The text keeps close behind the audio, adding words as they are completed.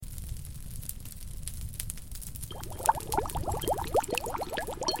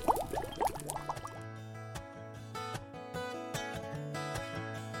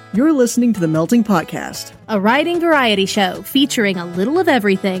You're listening to The Melting Podcast, a writing variety show featuring a little of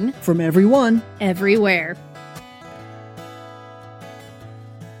everything from everyone, everywhere.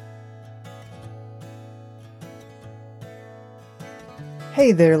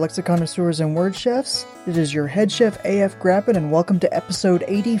 Hey there, lexiconnoisseurs and word chefs. It is your head chef AF Grappin, and welcome to episode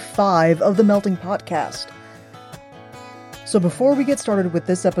 85 of The Melting Podcast. So before we get started with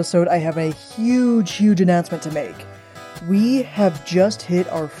this episode, I have a huge announcement to make. We have just hit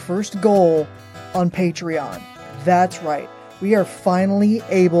our first goal on Patreon. That's right. We are finally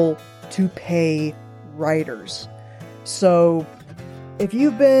able to pay writers. So if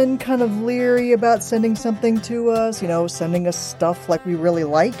you've been kind of leery about sending something to us, sending us stuff like we really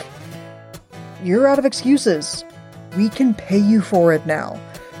like, you're out of excuses. We can pay you for it now.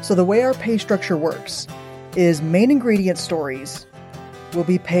 So the way our pay structure works is main ingredient stories will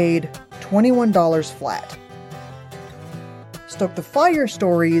be paid $21 flat. Stoke the Fire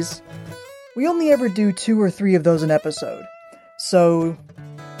stories, we only ever do 2 or 3 of those an episode. So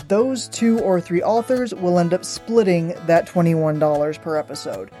those 2 or 3 authors will end up splitting that $21 per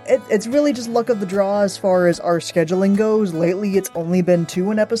episode. It's really just luck of the draw as far as our scheduling goes. Lately it's only been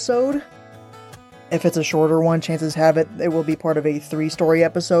 2 an episode. If it's a shorter one, chances have it will be part of a 3-story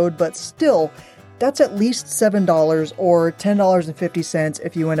episode, but still, that's at least $7 or $10.50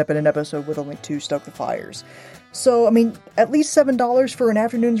 if you end up in an episode with only 2 Stoke the Fires. So, at least $7 for an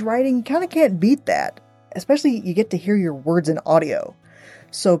afternoon's writing, you kind of can't beat that. Especially you get to hear your words in audio.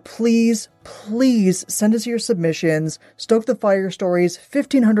 So please send us your submissions. Stoke the Fire stories,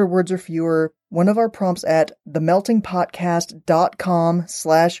 1,500 words or fewer. One of our prompts at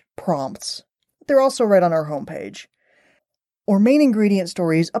themeltingpodcast.com/prompts. They're also right on our homepage. Or main ingredient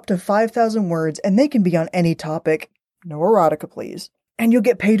stories up to 5,000 words, and they can be on any topic. No erotica, please. And you'll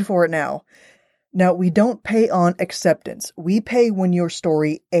get paid for it now. Now, we don't pay on acceptance. We pay when your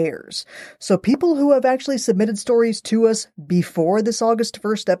story airs. So people who have actually submitted stories to us before this August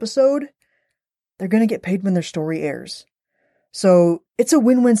 1st episode, they're going to get paid when their story airs. So it's a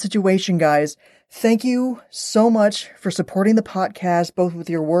win-win situation, guys. Thank you so much for supporting the podcast, both with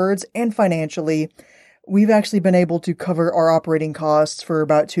your words and financially. We've actually been able to cover our operating costs for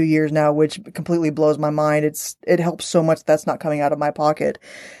about 2 years now, which completely blows my mind. It helps so much that's not coming out of my pocket.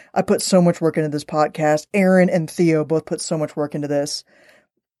 I put so much work into this podcast. Aaron and Theo both put so much work into this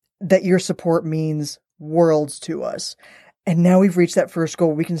that your support means worlds to us. And now we've reached that first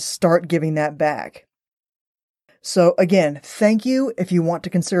goal. We can start giving that back. So again, thank you. If you want to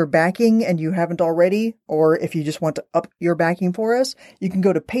consider backing and you haven't already, or if you just want to up your backing for us, you can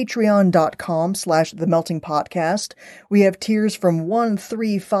go to patreon.com/themeltingpodcast. We have tiers from $1,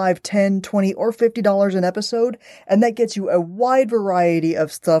 $3, $5, $10, $20, or $50 an episode, and that gets you a wide variety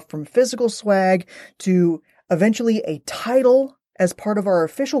of stuff from physical swag to eventually a title as part of our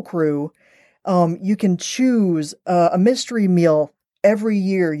official crew. You can choose a mystery meal every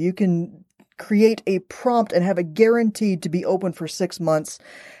year. You can create a prompt and have it guaranteed to be open for 6 months,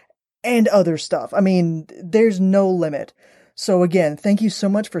 and other stuff. There's no limit. So again, thank you so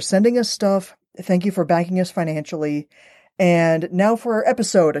much for sending us stuff. Thank you for backing us financially. And now for our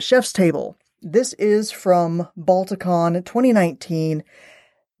episode, A Chef's Table. This is from Balticon 2019.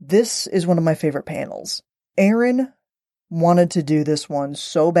 This is one of my favorite panels. Erin wanted to do this one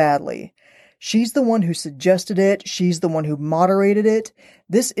so badly. She's the one who suggested it. She's the one who moderated it.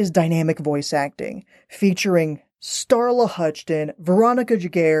 This is dynamic voice acting, featuring Starla Hutchton, Veronica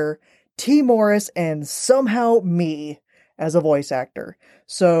Jaguar, T. Morris, and somehow me as a voice actor.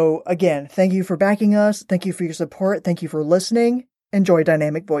 So again, thank you for backing us. Thank you for your support. Thank you for listening. Enjoy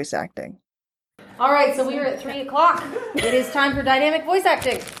dynamic voice acting. All right, so we are at 3 o'clock. It is time for dynamic voice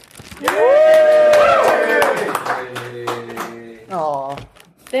acting. Aww.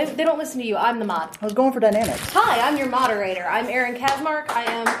 They don't listen to you. I'm the mod. I was going for dynamics. Hi, I'm your moderator. I'm Erin Kazmark. I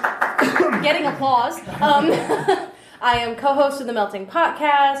am getting applause. I am co-host of The Melting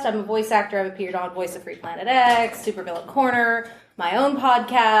Podcast. I'm a voice actor. I've appeared on Voice of Free Planet X, Supervillain Corner, my own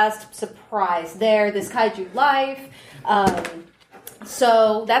podcast, surprise there, This Kaiju Life.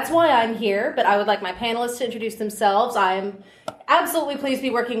 So that's why I'm here, but I would like my panelists to introduce themselves. I am absolutely pleased to be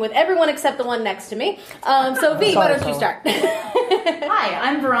working with everyone except the one next to me. So V, why don't you start? Hi,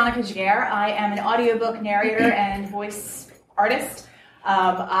 I'm Veronica Jaguar. I am an audiobook narrator and voice artist.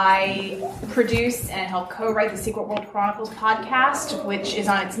 I produce and help co-write the Secret World Chronicles podcast, which is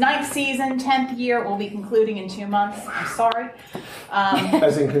on its 9th season, 10th year. It will be concluding in 2 months. I'm sorry.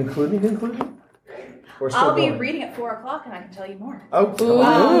 As in concluding? I'll be reading at 4 o'clock and I can tell you more.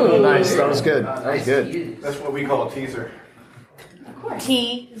 Oh, nice. That was good. That was good. That's what we call a teaser.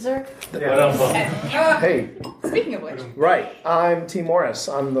 Teaser. Hey, Speaking of which, right. I'm T. Morris.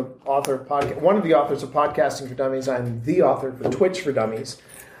 I'm the author of one of the authors of Podcasting for Dummies. I'm the author for Twitch for Dummies.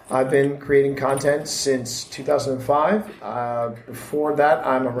 I've been creating content since 2005. Before that,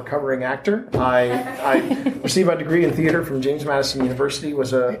 I'm a recovering actor. I received my degree in theater from James Madison University.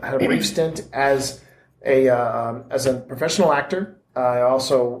 Had a brief stint as a professional actor. I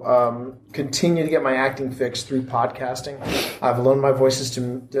also continue to get my acting fix through podcasting. I've loaned my voices to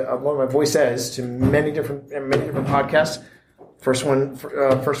many different podcasts. First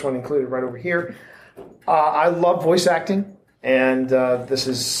one included right over here. I love voice acting, and this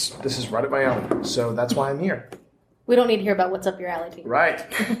is right up my alley. So that's why I'm here. We don't need to hear about what's up your alley, T. Right.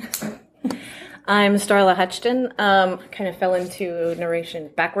 I'm Starla Hutchton. Kind of fell into narration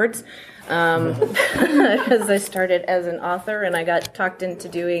backwards because I started as an author and I got talked into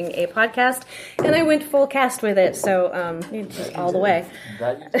doing a podcast and I went full cast with it. So just all the way.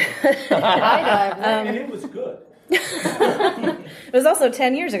 And it was good. It was also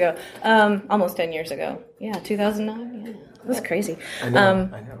 10 years ago, almost 10 years ago. Yeah, 2009. Yeah. It was crazy. I know,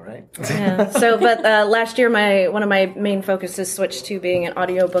 right? Yeah. So, but last year, one of my main focuses switched to being an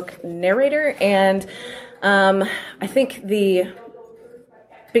audiobook narrator, and I think the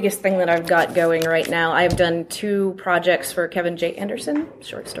biggest thing that I've got going right now, I've done 2 projects for Kevin J. Anderson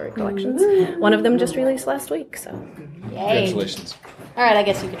short story collections. One of them just released last week. So, Yay. Congratulations. All right, I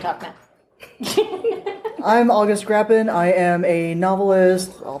guess you can talk now. I'm August Grappin. I am a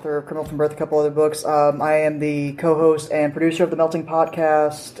novelist, author of Criminal from Birth, a couple other books. I am the co-host and producer of the Melting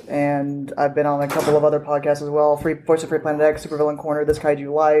Podcast, and I've been on a couple of other podcasts as well. Voice of Free Planet X, Supervillain Corner, This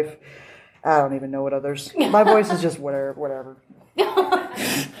Kaiju Life. I don't even know what others. My voice is just whatever.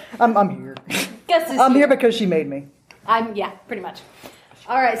 I'm here. I'm here because she made me. Pretty much.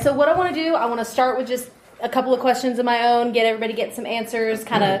 All right, so what I want to do, I want to start with just a couple of questions of my own, get some answers,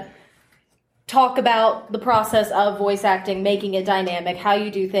 kind of talk about the process of voice acting, making it dynamic, how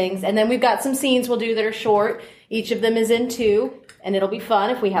you do things, and then we've got some scenes we'll do that are short. Each of them is in 2, and it'll be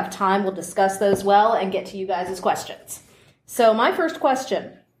fun. If we have time, we'll discuss those well and get to you guys' questions. So my first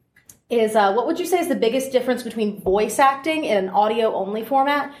question is, what would you say is the biggest difference between voice acting in an audio-only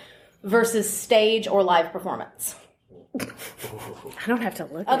format versus stage or live performance? I don't have to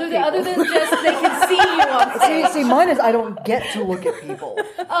look Other at than just they can see you on stage. See, mine is I don't get to look at people.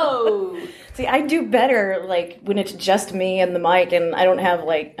 Oh. See, I do better like when it's just me and the mic, and I don't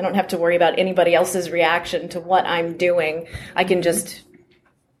have to worry about anybody else's reaction to what I'm doing. I can just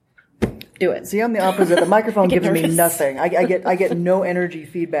do it. See, I'm the opposite. The microphone get gives me nervous. nothing. I get no energy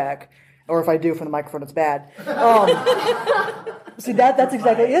feedback, or if I do from the microphone, it's bad. See, that's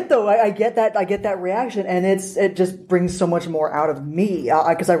exactly it, though. I get that reaction, and it just brings so much more out of me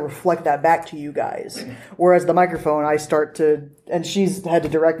because I reflect that back to you guys. Whereas the microphone, I start to, and she's had to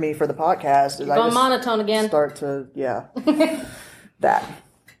direct me for the podcast. You're going monotone again. Start to, yeah, that.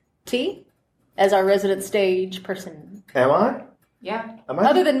 T, as our resident stage person. Am I? yeah. Am I?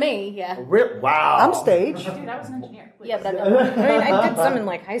 Other than me, yeah. Wow. I'm stage. Dude, I was an engineer. Yeah, but I mean, I did some in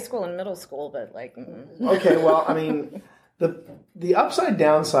like high school and middle school, but like. Okay, well, I mean, the upside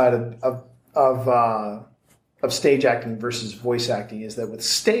downside of stage acting versus voice acting is that with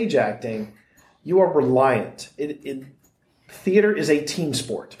stage acting, you are reliant. Theater is a team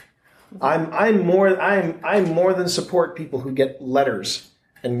sport. I'm more than support people who get letters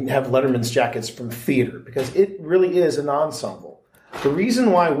and have Letterman's jackets from theater because it really is an ensemble. The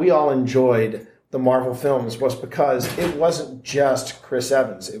reason why we all enjoyed the Marvel films was because it wasn't just Chris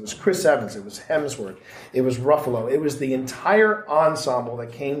Evans. It was Chris Evans. It was Hemsworth. It was Ruffalo. It was the entire ensemble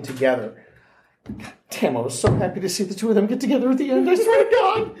that came together. Damn, I was so happy to see the 2 of them get together at the end. I swear to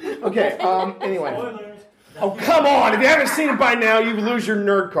God. Okay, anyway. Spoilers. Oh, come on. If you haven't seen it by now, you lose your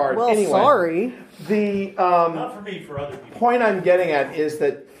nerd card. Well, anyway, sorry. The Not for me, for other people. point I'm getting at is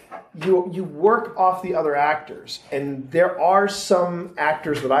that you work off the other actors, and there are some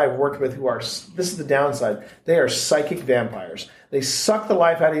actors that I have worked with who are, this is the downside, they are psychic vampires. They suck the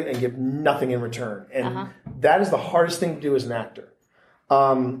life out of you and give nothing in return, and that is the hardest thing to do as an actor.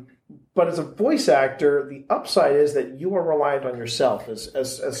 But as a voice actor, the upside is that you are reliant on yourself, as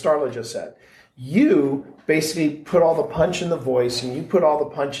Starla just said. You basically put all the punch in the voice, and you put all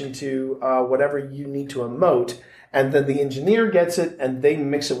the punch into whatever you need to emote, and then the engineer gets it, and they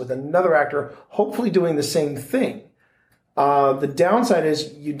mix it with another actor, hopefully doing the same thing. The downside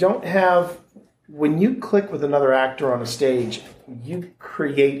is you don't have, when you click with another actor on a stage, you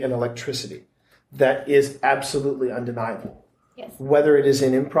create an electricity that is absolutely undeniable. Yes. Whether it is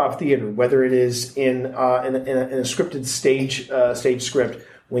in improv theater, whether it is in a scripted stage script,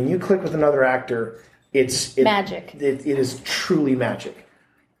 when you click with another actor, Magic. It is truly magic.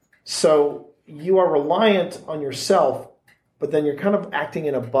 So you are reliant on yourself, but then you're kind of acting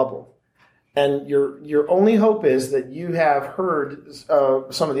in a bubble. And your only hope is that you have heard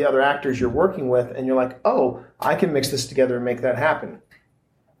some of the other actors you're working with, and you're like, oh, I can mix this together and make that happen.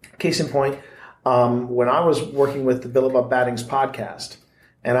 Case in point, when I was working with the Bill Above Batting's podcast,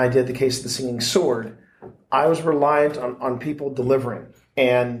 and I did the Case of the Singing Sword, I was reliant on people delivering.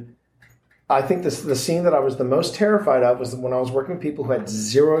 And I think the scene that I was the most terrified of was when I was working with people who had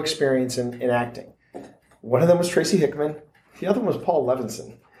zero experience in acting. One of them was Tracy Hickman. The other one was Paul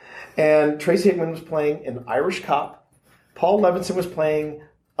Levinson. And Tracy Hickman was playing an Irish cop. Paul Levinson was playing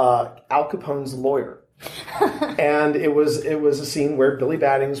Al Capone's lawyer. And it was a scene where Billy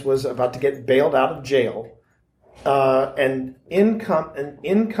Battings was about to get bailed out of jail. And in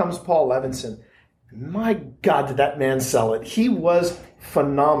comes Paul Levinson. My God, did that man sell it? He was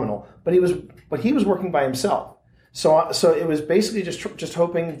phenomenal, but he was working by himself. So it was basically just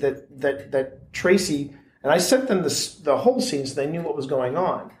hoping that Tracy, and I sent them the whole scene so they knew what was going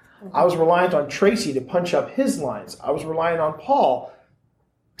on. I was reliant on Tracy to punch up his lines. I was relying on Paul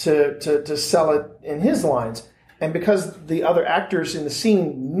to sell it in his lines. And because the other actors in the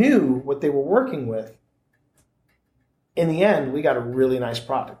scene knew what they were working with, in the end, we got a really nice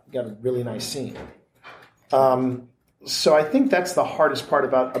product. We got a really nice scene. So I think that's the hardest part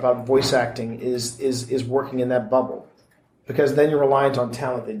about voice acting is working in that bubble, because then you're reliant on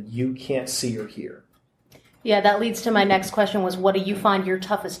talent that you can't see or hear. Yeah, that leads to my next question was, what do you find your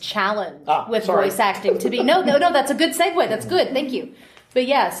toughest challenge with sorry. voice acting to be? No, that's a good segue. That's good. Thank you. But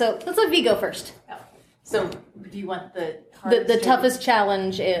yeah, so let's let V go first. So, do you want the toughest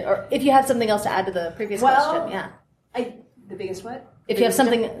challenge, or if you have something else to add to the previous question, yeah. The biggest what? If you have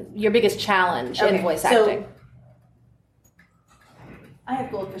something, your biggest challenge in voice acting. I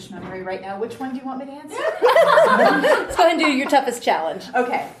have goldfish memory right now. Which one do you want me to answer? Let's go ahead and do your toughest challenge.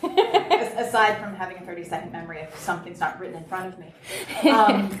 Okay. Aside from having a 30-second memory if something's not written in front of me.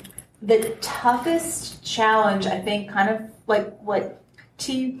 The toughest challenge, I think, kind of like what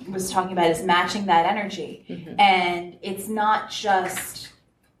T was talking about, is matching that energy. Mm-hmm. And it's not just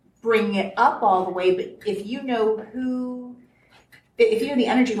bringing it up all the way, but if you know the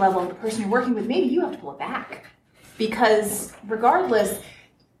energy level of the person you're working with, maybe you have to pull it back. Because regardless,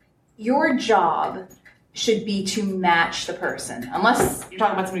 your job should be to match the person, unless you're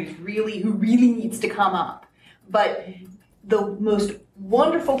talking about somebody who really needs to come up. But the most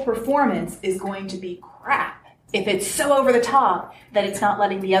wonderful performance is going to be crap if it's so over the top that it's not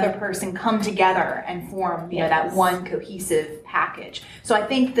letting the other person come together and form, that one cohesive package. So I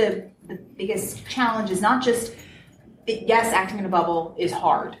think the biggest challenge is not just, yes, acting in a bubble is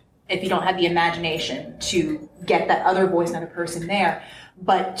hard if you don't have the imagination to get that other voice and other person there,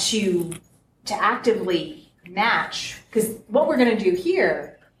 but to actively match, because what we're going to do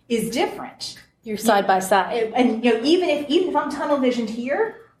here is different. You're side by side. And even if I'm tunnel visioned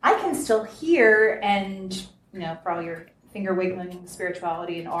here, I can still hear, and for all your finger wiggling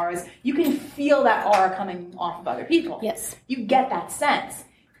spirituality and auras, you can feel that aura coming off of other people. Yes. You get that sense.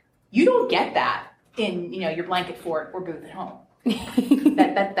 You don't get that in your blanket fort or booth at home.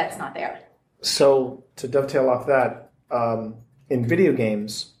 That's not there. So to dovetail off that, in video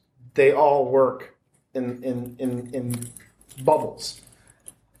games, they all work in bubbles.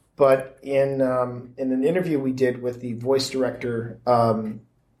 But in an interview we did with the voice director,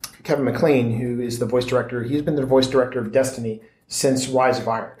 Kevin McLean, who is the voice director, he's been the voice director of Destiny since Rise of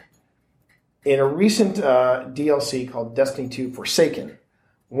Iron. In a recent DLC called Destiny 2 Forsaken,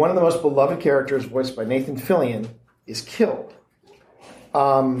 one of the most beloved characters, voiced by Nathan Fillion, is killed.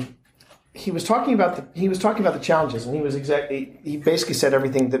 He was talking about the challenges, and he basically said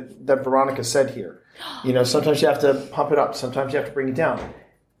everything that Veronica said here. Sometimes you have to pump it up, sometimes you have to bring it down.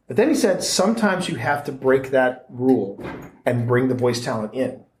 But then he said sometimes you have to break that rule and bring the voice talent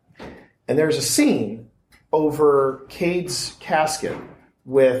in. And there's a scene over Cade's casket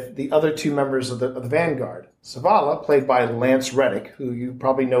with the other two members of the Vanguard. Zavala, played by Lance Reddick, who you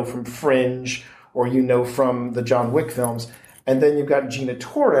probably know from Fringe or from the John Wick films. And then you've got Gina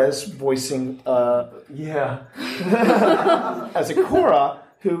Torres voicing, as Ikora,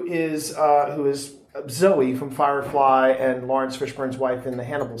 who is Zoe from Firefly and Lawrence Fishburne's wife in the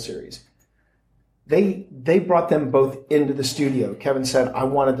Hannibal series. They brought them both into the studio. Kevin said, I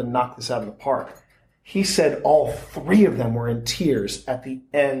wanted to knock this out of the park. He said all three of them were in tears at the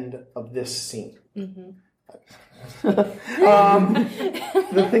end of this scene. Mm-hmm.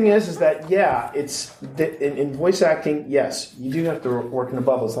 The thing is that, it's in voice acting, yes, you do have to work in a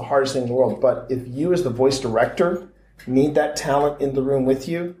bubble. It's the hardest thing in the world. But if you as the voice director need that talent in the room with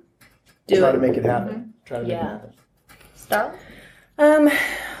you, Try to make it happen. Try to make it Yeah. happen. Starla?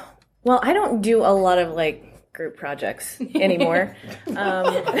 Well, I don't do a lot of like group projects anymore.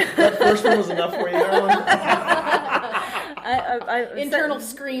 That first one was enough for you, Marilyn? Internal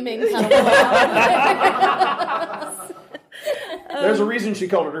screaming kind of went out. There's a reason she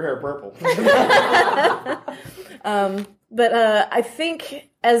colored her hair purple. But I think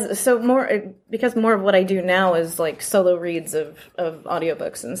because more of what I do now is like solo reads of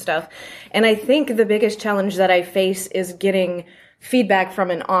audiobooks and stuff. And I think the biggest challenge that I face is getting feedback from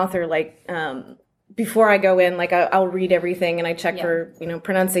an author, like, before I go in, like I'll read everything and I check for,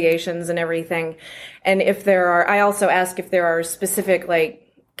 pronunciations and everything. And I also ask if there are specific like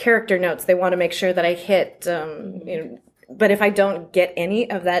character notes they want to make sure that I hit, but if I don't get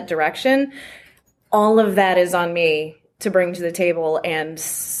any of that direction, all of that is on me to bring to the table. And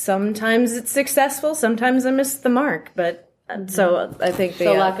sometimes it's successful. Sometimes I miss the mark, but so I think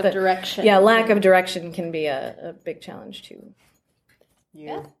lack of direction. Yeah. Lack of direction can be a big challenge too.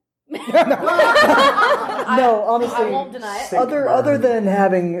 No, honestly, I won't deny it. Other than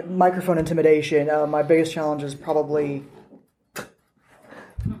having microphone intimidation, my biggest challenge is probably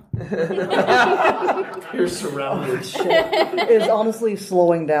You're surrounded. is honestly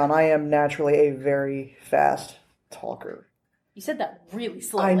slowing down. I am naturally a very fast talker. You said that really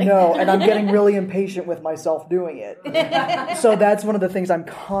slowly. I know, and I'm getting really impatient with myself doing it. So that's one of the things I'm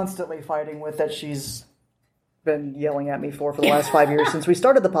constantly fighting with, that she's been yelling at me for the last 5 years since we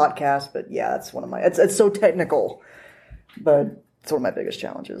started the podcast. But yeah, that's one of my, it's so technical, but it's one of my biggest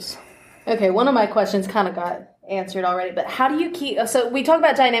challenges. Okay, one of my questions kind of got answered already, but how do you keep, so we talk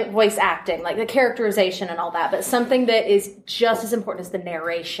about dynamic voice acting, like the characterization and all that, but something that is just as important is the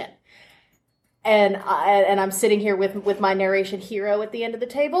narration. And I'm sitting here with my narration hero at the end of the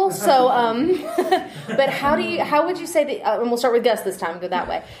table. So, but how would you say that, and we'll start with Gus this time, go that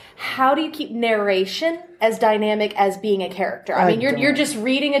way. How do you keep narration as dynamic as being a character? I mean, you're just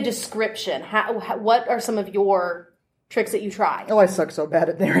reading a description. What are some of your tricks that you try? Oh, I suck so bad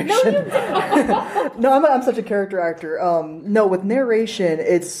at narration. No, I'm such a character actor. No, with narration,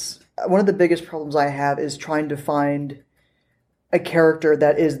 it's one of the biggest problems I have is trying to find a character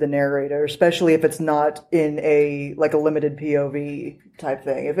that is the narrator, especially if it's not in a limited POV type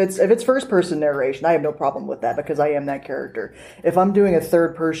thing. If it's first person narration, I have no problem with that because I am that character. If I'm doing a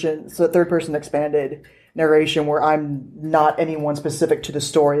third person expanded narration where I'm not anyone specific to the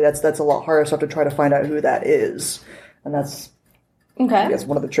story, that's a lot harder. So I have to try to find out who that is, and that's I guess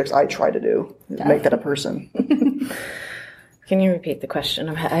one of the tricks I try to do is make that a person. Can you repeat the question?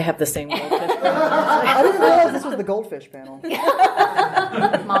 I have the same goldfish. I didn't realize this was the goldfish panel.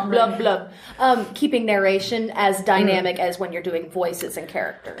 Blub, blub. Keeping narration as dynamic as when you're doing voices and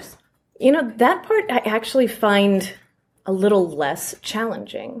characters. That part I actually find a little less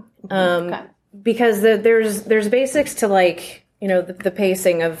challenging. Because there's basics to the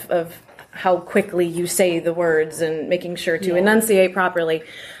pacing of how quickly you say the words and making sure to enunciate properly.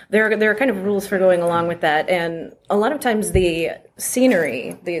 There are kind of rules for going along with that, and a lot of times the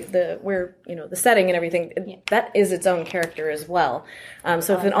scenery, the setting and everything, that is its own character as well.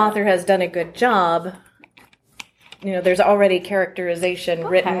 So if an author has done a good job, there's already characterization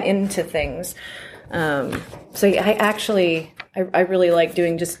written into things. So I really like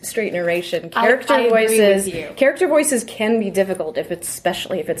doing just straight narration. Character voices. Agree with you. Character voices can be difficult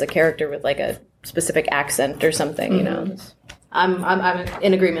especially if it's a character with like a specific accent or something. I'm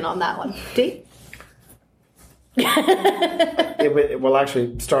in agreement on that one. D? Well,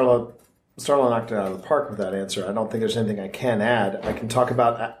 actually, Starla knocked it out of the park with that answer. I don't think there's anything I can add. I can talk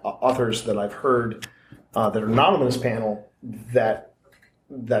about authors that I've heard that are not on this panel that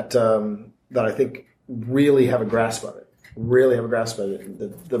I think really have a grasp of it.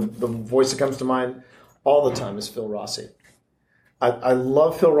 The voice that comes to mind all the time is Phil Rossi. I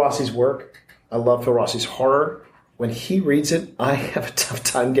love Phil Rossi's work. I love Phil Rossi's horror. When he reads it, I have a tough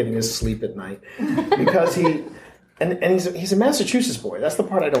time getting to sleep at night because he's a Massachusetts boy. That's the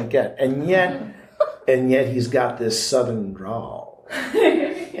part I don't get. And yet he's got this southern drawl.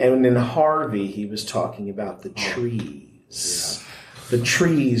 And in Harvey, he was talking about the trees. The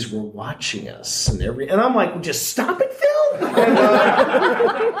trees were watching us, and I'm like, well, just stop it, Phil.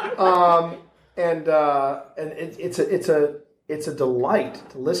 And it's a delight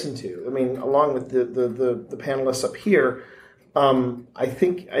to listen to. I mean, along with the panelists up here, I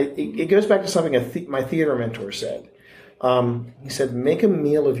think it goes back to something my theater mentor said. He said, make a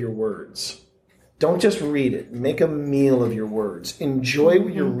meal of your words. Don't just read it. Make a meal of your words. Enjoy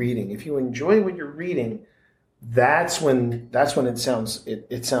what you're reading. If you enjoy what you're reading, that's when it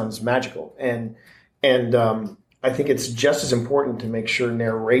sounds magical. And I think it's just as important to make sure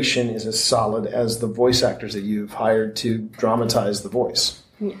narration is as solid as the voice actors that you've hired to dramatize the voice.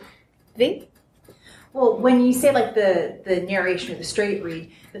 V? Well, when you say like the narration or the straight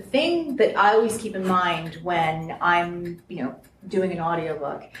read, the thing that I always keep in mind when I'm, doing an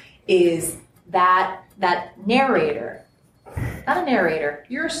audiobook is that narrator, not a narrator,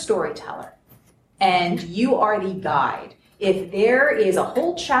 you're a storyteller, and you are the guide. If there is a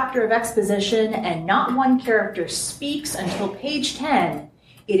whole chapter of exposition and not one character speaks until page 10,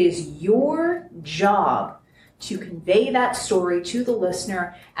 it is your job to convey that story to the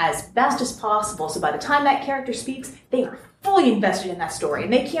listener as best as possible. So by the time that character speaks, they are fully invested in that story,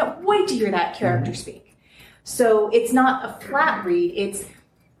 and they can't wait to hear that character speak. So it's not a flat read. It's,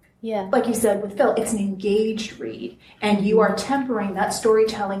 like you said with Phil, it's an engaged read, and you are tempering that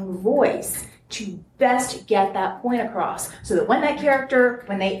storytelling voice to best get that point across, so that when that character,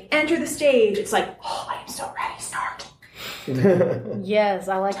 when they enter the stage, it's like, oh, I am so ready, start. Yes,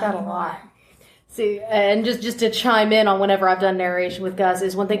 I like that a lot. See, and just to chime in on whenever I've done narration with Gus,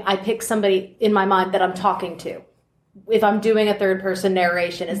 is one thing, I pick somebody in my mind that I'm talking to. If I'm doing a third person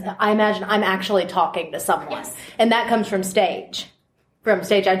narration, is I imagine I'm actually talking to someone. Yes. And that comes from stage. From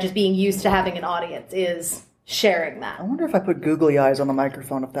stage, I'm just being used to having an audience, is sharing that. I wonder if I put googly eyes on the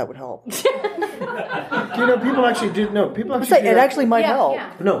microphone, if that would help. People actually do. No, people actually. It actually might help.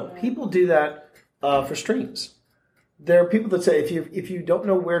 Yeah. No, people do that for streams. There are people that say if you don't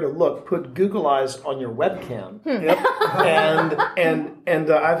know where to look, put Google Eyes on your webcam. Yep.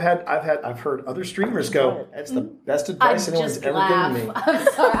 and I've heard other streamers go, "That's the best advice anyone's ever given me." I'm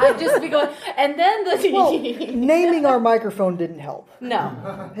sorry, I'd just be going, and then the Well, naming our microphone didn't help.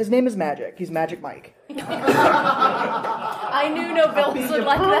 no. His name is Magic. He's Magic Mike. I knew no builds would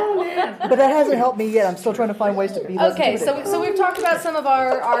like that. But that hasn't helped me yet. I'm still trying to find ways to be less Okay, intimidating. so we've talked about some of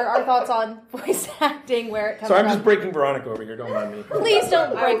our thoughts on voice acting, where it comes So I'm from. just breaking Veronica over here. Don't mind me. Please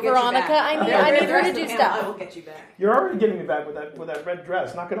don't break Veronica. I need her to do I stuff. will get you back. You're already getting me back with that red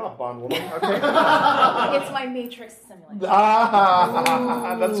dress. Knock it off, Bond woman. Okay. It's my Matrix simulation.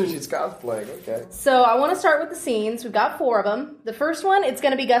 That's who she's cosplaying. Okay. So I want to start with the scenes. We've got 4 of them. The first one, it's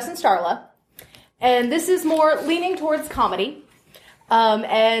going to be Gus and Starla. And this is more leaning towards comedy.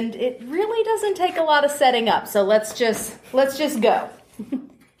 And it really doesn't take a lot of setting up. So let's just go.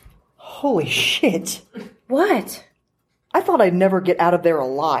 Holy shit. What? I thought I'd never get out of there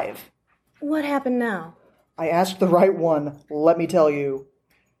alive. What happened now? I asked the right one, let me tell you.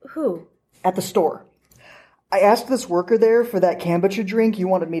 Who? At the store. I asked this worker there for that kombucha drink you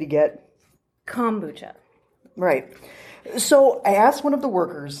wanted me to get. Kombucha. Right. So I asked one of the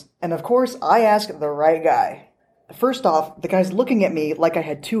workers, and of course I asked the right guy. First off, the guy's looking at me like I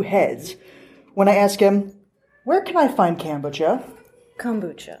had 2 heads. When I ask him, where can I find kombucha?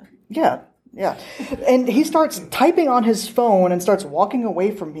 Kombucha. Yeah. And he starts typing on his phone and starts walking away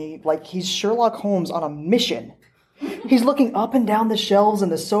from me like he's Sherlock Holmes on a mission. He's looking up and down the shelves in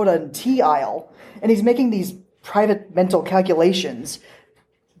the soda and tea aisle, and he's making these private mental calculations.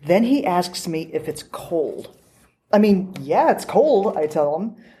 Then he asks me if it's cold. I mean, yeah, it's cold, I tell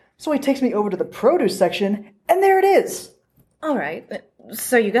him. So he takes me over to the produce section, and there it is. All right.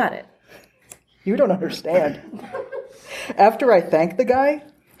 So you got it. You don't understand. After I thank the guy,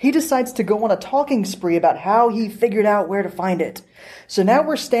 he decides to go on a talking spree about how he figured out where to find it. So now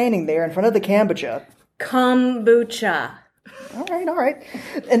we're standing there in front of the kombucha. Kombucha. All right.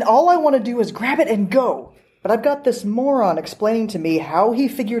 And all I want to do is grab it and go. But I've got this moron explaining to me how he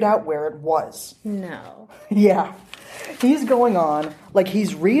figured out where it was. No. Yeah. He's going on like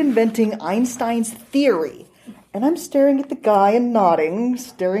he's reinventing Einstein's theory. And I'm staring at the guy and nodding,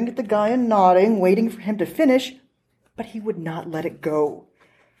 waiting for him to finish, but he would not let it go.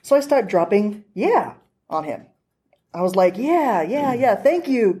 So I start dropping, yeah, on him. I was like, yeah, thank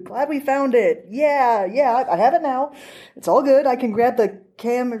you. Glad we found it. Yeah, I have it now. It's all good. I can grab the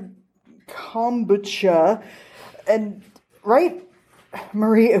kombucha. And, right,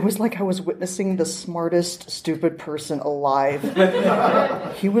 Marie, it was like I was witnessing the smartest, stupid person alive.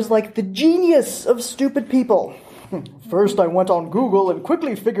 He was like the genius of stupid people. First, I went on Google and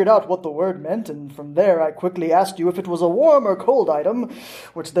quickly figured out what the word meant, and from there I quickly asked you if it was a warm or cold item,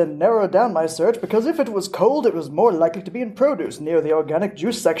 which then narrowed down my search, because if it was cold, it was more likely to be in produce, near the organic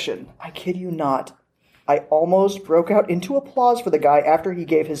juice section. I kid you not. I almost broke out into applause for the guy after he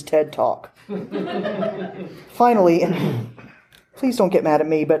gave his TED Talk. Finally, and please don't get mad at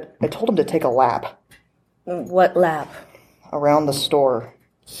me, but I told him to take a lap. What lap? Around the store.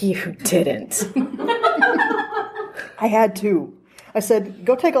 You didn't. I had to. I said,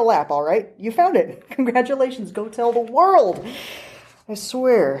 go take a lap, all right? You found it. Congratulations. Go tell the world. I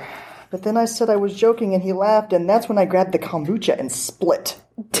swear, But then I said I was joking and he laughed, and that's when I grabbed the kombucha and split.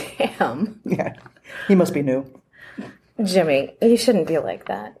 Damn. Yeah, he must be new. Jimmy, you shouldn't be like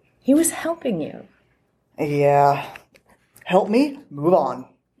that. He was helping you. Yeah. Help me, move on.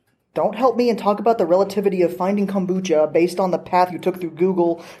 Don't help me and talk about the relativity of finding kombucha based on the path you took through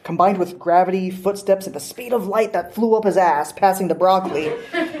Google, combined with gravity, footsteps, and the speed of light that flew up his ass, passing the broccoli,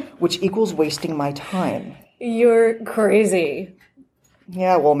 which equals wasting my time. You're crazy.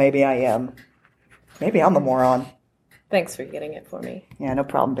 Yeah, well, maybe I am. Maybe I'm the moron. Thanks for getting it for me. Yeah, no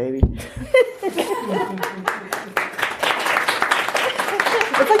problem, baby. It's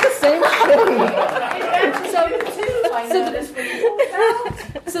like the same shit.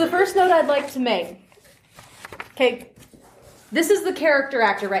 So the first note I'd like to make. Okay, this is the character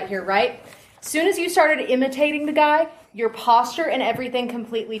actor right here, right? As soon as you started imitating the guy, your posture and everything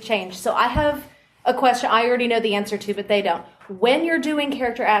completely changed. So I have a question I already know the answer to, but they don't. When you're doing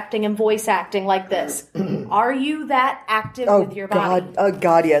character acting and voice acting like this, are you that active with your body?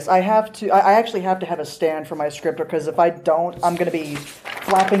 God, yes. I have to. I actually have to have a stand for my script, because if I don't, I'm going to be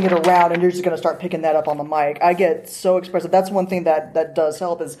flapping it around, and you're just going to start picking that up on the mic. I get so expressive. That's one thing that does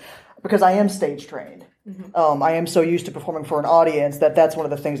help, is because I am stage trained. Mm-hmm. I am so used to performing for an audience that's one of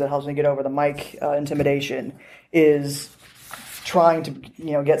the things that helps me get over the mic intimidation, is trying to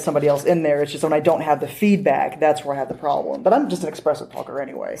get somebody else in there. It's just when I don't have the feedback, that's where I have the problem. But I'm just an expressive talker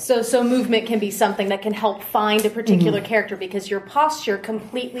anyway. So movement can be something that can help find a particular character, because your posture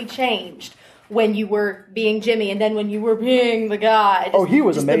completely changed when you were being Jimmy and then when you were being the guy. He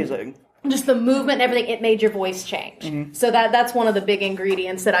was amazing. Just the movement and everything, it made your voice change. Mm-hmm. So that's one of the big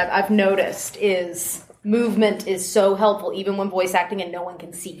ingredients that I've noticed, is movement is so helpful even when voice acting and no one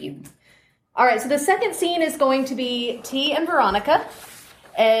can see you. All right, so the second scene is going to be T and Veronica,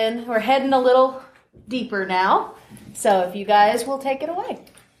 and we're heading a little deeper now. So if you guys will take it away.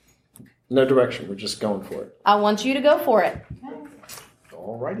 No direction, we're just going for it. I want you to go for it.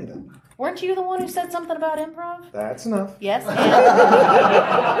 Alrighty then. Weren't you the one who said something about improv? That's enough. Yes, and?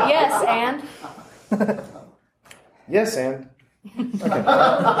 Yes, and? Yes, and? Okay.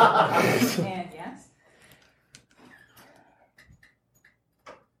 And yes.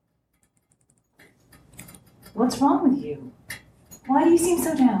 What's wrong with you? Why do you seem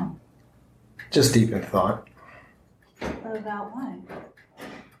so down? Just deep in thought. About what?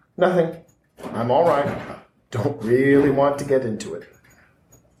 Nothing. I'm all right. Don't really want to get into it.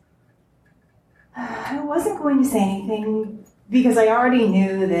 I wasn't going to say anything because I already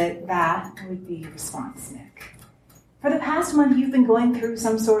knew that would be your response, Nick. For the past month, you've been going through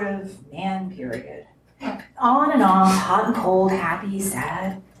some sort of man period. On and off, hot and cold, happy,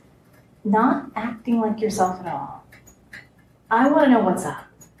 sad. Not acting like yourself at all. I want to know what's up.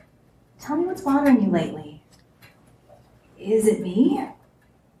 Tell me what's bothering you lately. Is it me?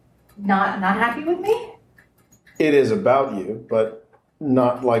 Not happy with me? It is about you, but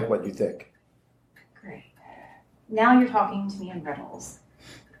not like what you think. Great. Now you're talking to me in riddles.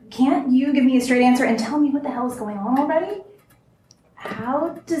 Can't you give me a straight answer and tell me what the hell is going on already?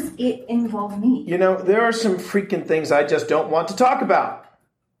 How does it involve me? There are some freaking things I just don't want to talk about.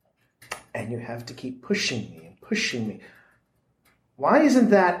 And you have to keep pushing me and pushing me. Why isn't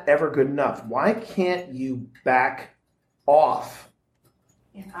that ever good enough? Why can't you back off?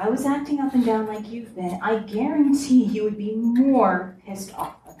 If I was acting up and down like you've been, I guarantee you would be more pissed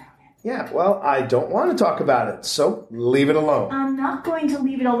off about it. Yeah, well, I don't want to talk about it, so leave it alone. I'm not going to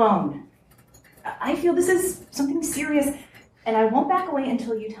leave it alone. I feel this is something serious, and I won't back away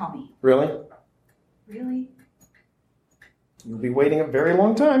until you tell me. Really? Really? You'll be waiting a very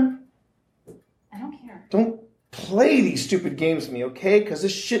long time. I don't care. Don't play these stupid games with me, okay? Because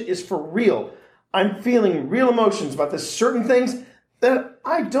this shit is for real. I'm feeling real emotions about this certain things that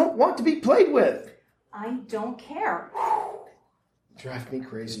I don't want to be played with. I don't care. You drive me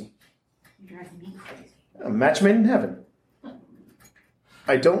crazy. You drive me crazy. A match made in heaven.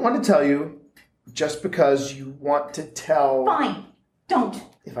 I don't want to tell you just because you want to tell. Fine. Don't.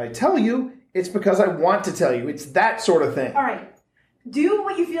 If I tell you, it's because I want to tell you. It's that sort of thing. All right. Do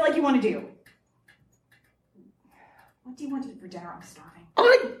what you feel like you want to do. What do you want to eat for dinner? I'm starving.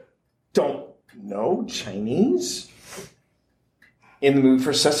 I don't know. Chinese? In the mood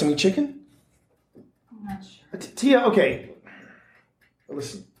for sesame chicken? I'm not sure. Tia, okay.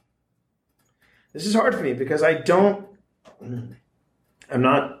 Listen. This is hard for me because I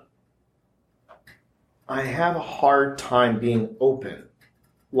have a hard time being open.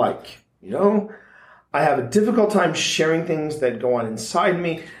 I have a difficult time sharing things that go on inside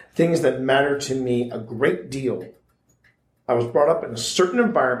me, things that matter to me a great deal. I was brought up in a certain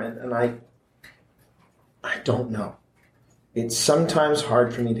environment, and I don't know. it's sometimes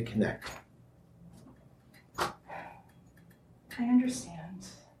hard for me to connect. I understand.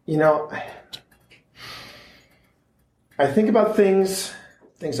 You know, I think about things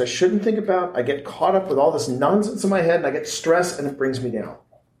I shouldn't think about. I get caught up with all this nonsense in my head, and I get stressed, and it brings me down.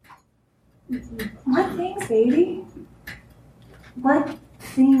 What things, baby? What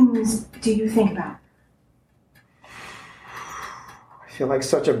things do you think about? I feel like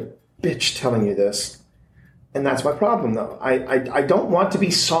such a bitch telling you this, and that's my problem, though. I don't want to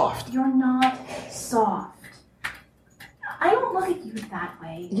be soft. You're not soft. I don't look at you that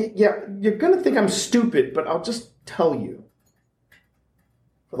way. Yeah, you're going to think I'm stupid, but I'll just tell you.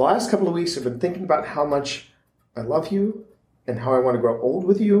 For the last couple of weeks, I've been thinking about how much I love you and how I want to grow old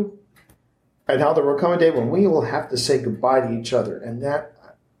with you and how there will come a day when we will have to say goodbye to each other. And that,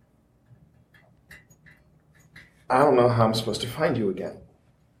 I don't know how I'm supposed to find you again.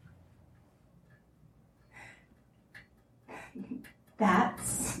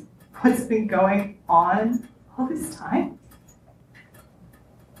 That's what's been going on all this time?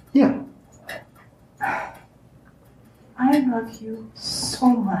 Yeah. I love you so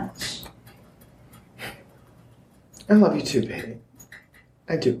much. I love you too, baby.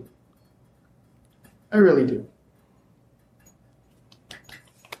 I do. I really do.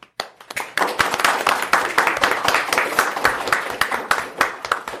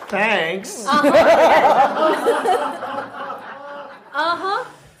 Thanks. Did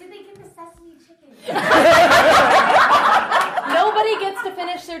they get the sesame chicken? Nobody gets to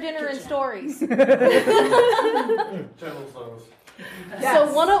finish their dinner in stories.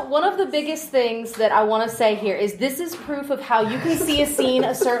 So one of the biggest things that I want to say here is this is proof of how you can see a scene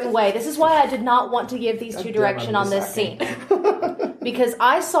a certain way. This is why I did not want to give these two direction on this scene. Because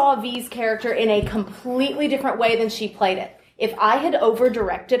I saw V's character in a completely different way than she played it. If I had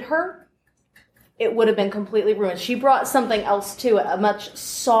over-directed her, it would have been completely ruined. She brought something else to it, a much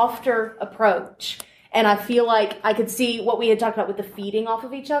softer approach. And I feel like I could see what we had talked about with the feeding off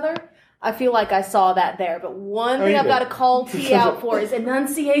of each other. I feel like I saw that there. But one thing I've got to call T out for is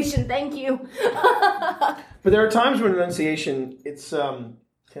enunciation. Thank you. But there are times when enunciation, it's... can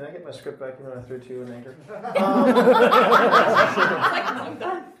I get my script back when I threw to you an anchor?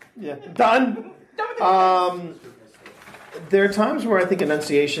 Yeah, done. There are times where I think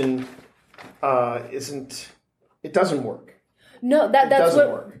enunciation it doesn't work. No,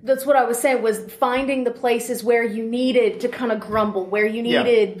 that's what I was saying, was finding the places where you needed to kind of grumble, where you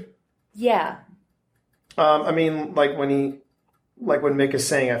needed, I mean, like when Mick is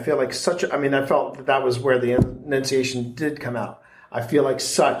saying, I feel like I felt that was where the enunciation did come out. I feel like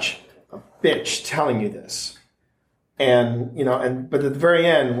such a bitch telling you this. And, but at the very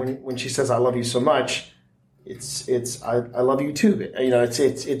end, when she says, I love you so much, I love you too.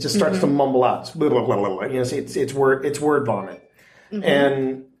 It just starts to mumble out. It's blah, blah, blah, blah. It's word vomit.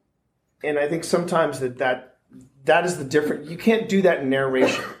 And I think sometimes that is the difference. You can't do that in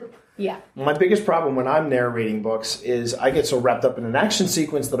narration. Yeah. My biggest problem when I'm narrating books is I get so wrapped up in an action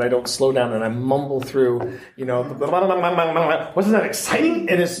sequence that I don't slow down and I mumble through, wasn't that exciting?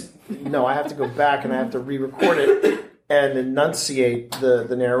 And I have to go back and I have to re-record it and enunciate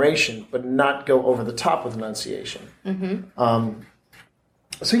the narration, but not go over the top with enunciation.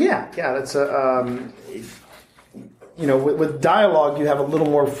 So that's with dialogue, you have a little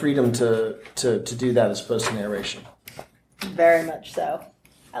more freedom to do that as opposed to narration. Very much so.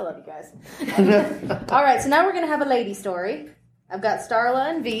 I love you guys. All right, so now we're going to have a lady story. I've got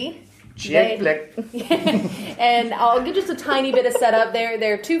Starla and V. And I'll give just a tiny bit of setup.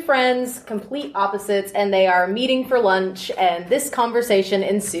 They're two friends, complete opposites, and they are meeting for lunch, and this conversation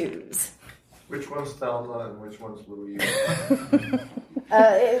ensues. Which one's Thelma and which one's Louise?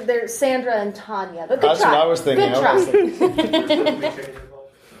 They're Sandra and Tanya. But good That's try. what I was thinking. Good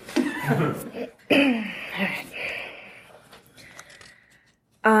try.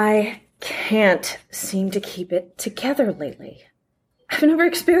 I can't seem to keep it together lately. I've never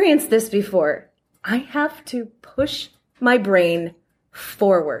experienced this before. I have to push my brain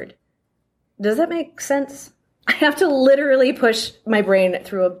forward. Does that make sense? I have to literally push my brain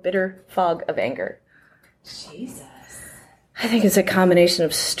through a bitter fog of anger. Jesus. I think it's a combination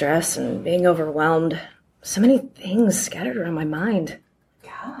of stress and being overwhelmed. So many things scattered around my mind.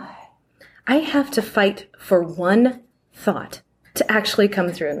 God. I have to fight for one thought to actually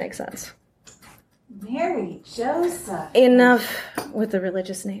come through and make sense. Mary Joseph. Enough with the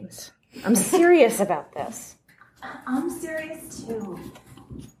religious names. I'm serious about this. I'm serious too.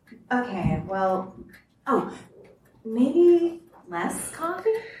 Okay, well, maybe less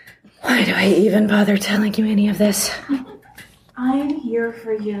coffee? Why do I even bother telling you any of this? I'm here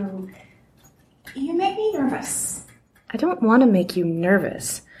for you. You make me nervous. I don't want to make you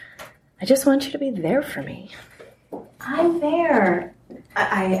nervous. I just want you to be there for me. I'm there.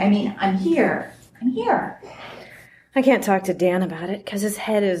 I mean, I'm here. I'm here. I can't talk to Dan about it because his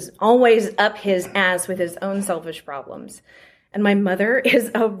head is always up his ass with his own selfish problems. And my mother is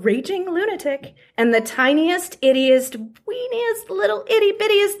a raging lunatic, and the tiniest, ittiest, weeniest, little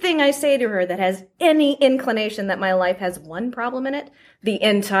itty-bittiest thing I say to her that has any inclination that my life has one problem in it, the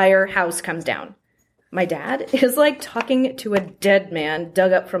entire house comes down. My dad is like talking to a dead man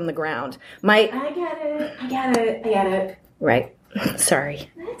dug up from the ground. I get it. Right. Sorry.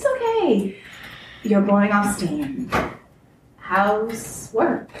 It's okay. You're blowing off steam. How's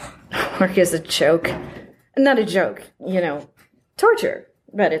work? Work is a joke. Not a joke, torture,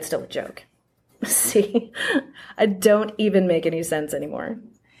 but it's still a joke. See, I don't even make any sense anymore.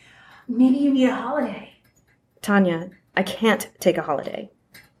 Maybe you need a holiday. Tanya, I can't take a holiday.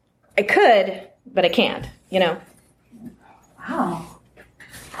 I could, but I can't, Wow.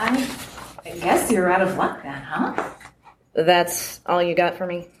 I guess you're out of luck then, huh? That's all you got for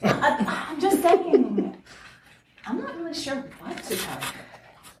me? I'm just saying. I'm not really sure what to tell you.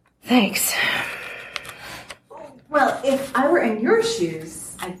 Thanks. Well, if I were in your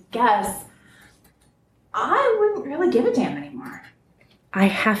shoes, I guess I wouldn't really give a damn anymore. I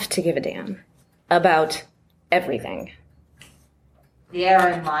have to give a damn about everything.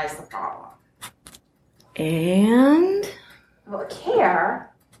 Therein lies the problem. And? Well, care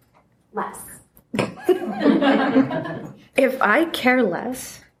less. If I care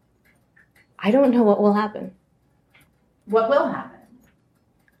less, I don't know what will happen. What will happen?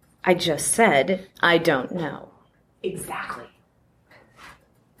 I just said I don't know. Exactly.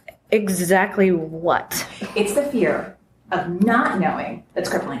 Exactly what? It's the fear of not knowing that's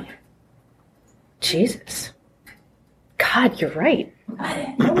crippling you. Jesus. God, you're right.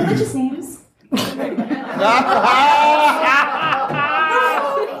 No religious names.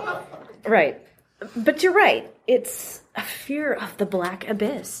 Right. But you're right. It's a fear of the black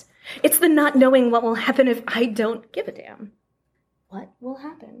abyss. It's the not knowing what will happen if I don't give a damn. What will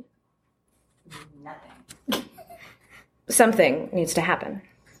happen? Nothing. Something needs to happen.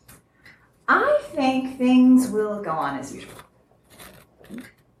 I think things will go on as usual.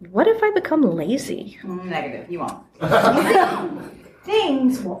 What if I become lazy? Negative. You won't.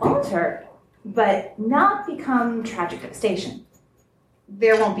 Things will alter, but not become tragic devastation.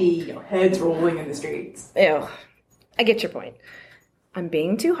 There won't be heads rolling in the streets. Ew. I get your point. I'm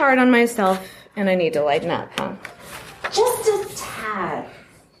being too hard on myself, and I need to lighten up, huh? Just a tad.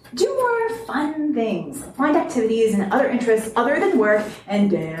 Do more fun things. Find activities and other interests other than work and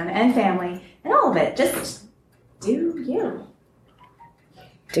Dan and family and all of it. Just do you.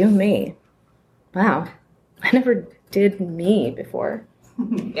 Do me. Wow. I never did me before.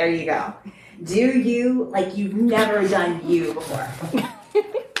 There you go. Do you like you've never done you before.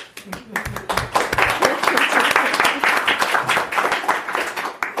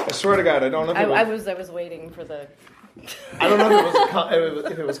 I swear to God, I don't know if I was waiting for the... I don't know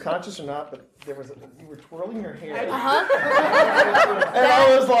if it was conscious or not, but you were twirling your hair. Uh-huh. And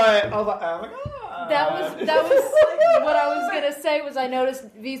I was like, oh my God. That was what I was gonna say. Was I noticed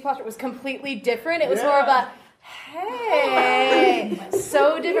V's posture was completely different. It was more of a hey,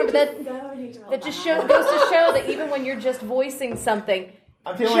 so different. But that just goes to show that even when you're just voicing something,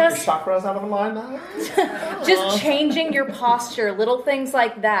 I feel like your chakra's out of line now. Just changing your posture, little things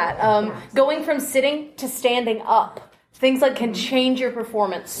like that. Going from sitting to standing up. Things like can change your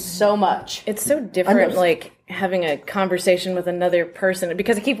performance so much. It's so different, like, having a conversation with another person,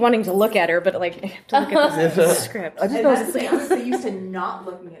 because I keep wanting to look at her, but, like, I have to look at the script. I honestly used to not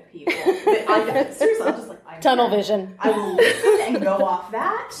looking at people. But seriously, I'm just like... Tunnel vision. I will listen and go off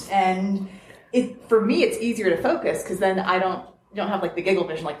that, and for me, it's easier to focus, because then I don't have, like, the giggle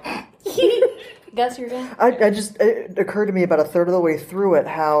vision, like... Gus, you're good? It occurred to me about a third of the way through it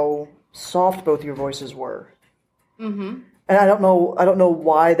how soft both your voices were. Mm-hmm. And I don't know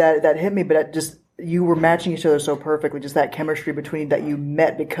why that hit me, but you were matching each other so perfectly, just that chemistry between that you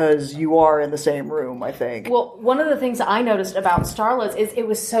met because you are in the same room, I think. Well, one of the things I noticed about Starla's is it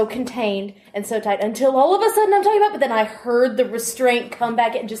was so contained and so tight until all of a sudden I'm talking about, but then I heard the restraint come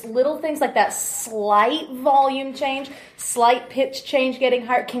back and just little things like that slight volume change, slight pitch change getting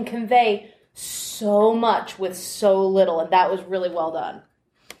higher can convey so much with so little, and that was really well done.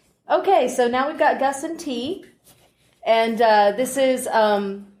 Okay, so now we've got Gus and T. And this is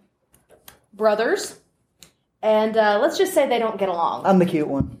brothers, and let's just say they don't get along. I'm the cute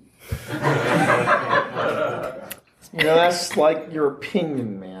one. That's like your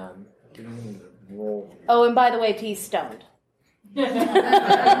opinion, man. Oh, and by the way, T's stoned.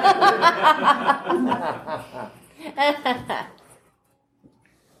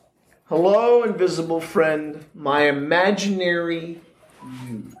 Hello, invisible friend, my imaginary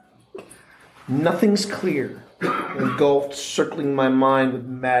you. Nothing's clear, engulfed, circling my mind with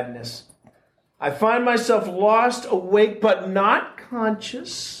madness. I find myself lost, awake, but not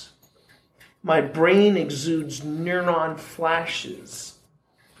conscious. My brain exudes neuron flashes,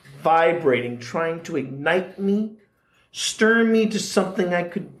 vibrating, trying to ignite me, stir me to something I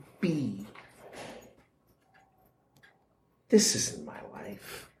could be. This isn't my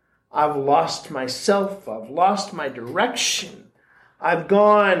life. I've lost myself. I've lost my direction. I've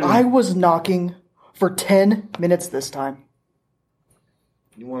gone... I was knocking for 10 minutes this time.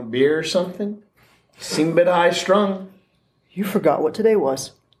 You want beer or something? You seem a bit high-strung. You forgot what today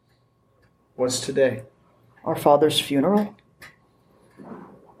was. What's today? Our father's funeral.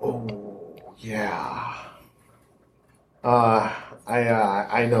 Oh, yeah.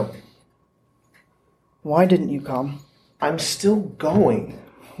 I know. Why didn't you come? I'm still going.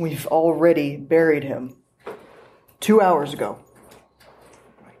 We've already buried him. 2 hours ago.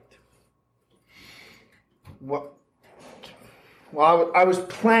 Right. What? Well, I was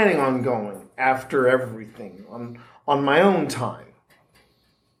planning on going after everything, on my own time.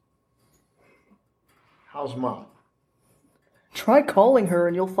 How's Mom? Try calling her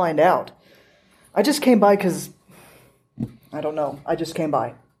and you'll find out. I just came by because... I don't know. I just came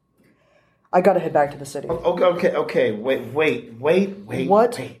by. I gotta head back to the city. Okay. Wait.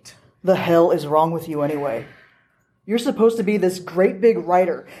 What the hell is wrong with you anyway? You're supposed to be this great big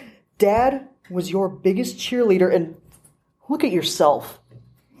writer. Dad was your biggest cheerleader and look at yourself.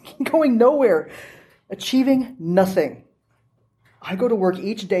 Going nowhere. Achieving nothing. I go to work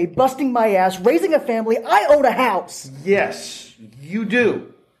each day, busting my ass, raising a family. I own a house. Yes, you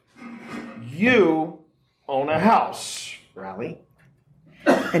do. You own a house, Rally.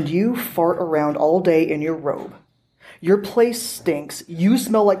 And you fart around all day in your robe. Your place stinks, you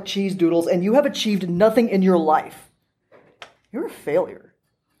smell like cheese doodles, and you have achieved nothing in your life. You're a failure.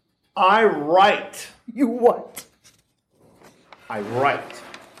 I write. You what? I write.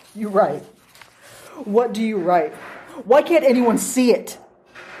 You write. What do you write? Why can't anyone see it?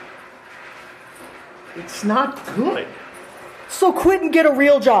 It's not good. So quit and get a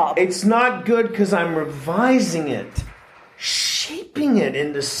real job. It's not good because I'm revising it, shaping it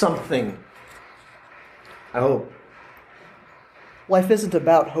into something. I hope. Life isn't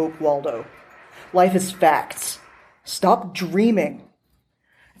about hope, Waldo. Life is facts. Stop dreaming.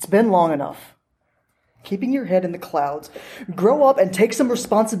 It's been long enough. Keeping your head in the clouds. Grow up and take some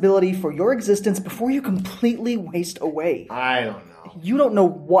responsibility for your existence before you completely waste away. I don't know. You don't know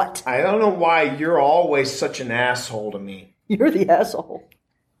what. I don't know why you're always such an asshole to me. You're the asshole.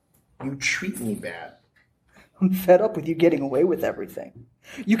 You treat me bad. I'm fed up with you getting away with everything.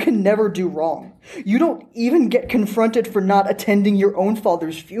 You can never do wrong. You don't even get confronted for not attending your own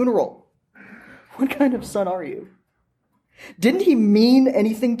father's funeral. What kind of son are you? Didn't he mean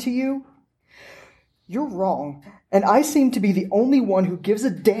anything to you? You're wrong, and I seem to be the only one who gives a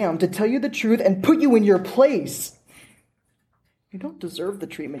damn to tell you the truth and put you in your place. You don't deserve the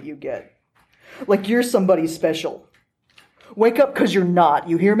treatment you get. Like you're somebody special. Wake up because you're not,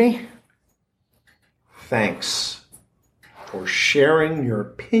 you hear me? Thanks for sharing your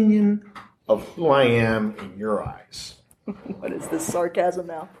opinion of who I am in your eyes. What is this sarcasm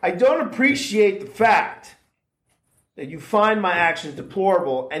now? I don't appreciate the fact that you find my actions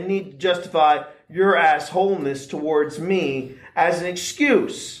deplorable and need to justify your assholeness towards me as an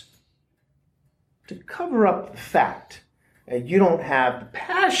excuse to cover up the fact that you don't have the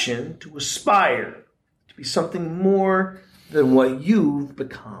passion to aspire to be something more than what you've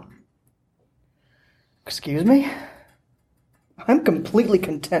become. Excuse me? I'm completely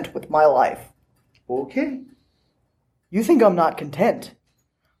content with my life. Okay. You think I'm not content?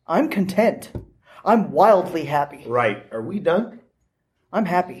 I'm content. I'm wildly happy. Right. Are we done? I'm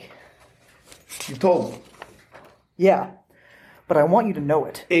happy. You told me. Yeah, but I want you to know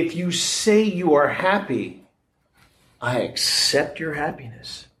it. If you say you are happy, I accept your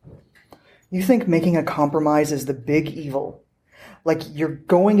happiness. You think making a compromise is the big evil. Like you're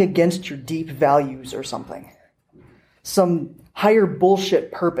going against your deep values or something. Some higher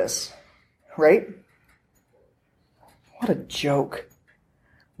bullshit purpose, right? What a joke.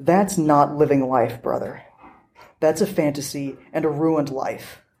 That's not living life, brother. That's a fantasy and a ruined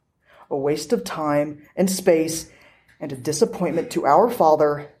life. A waste of time and space and a disappointment to our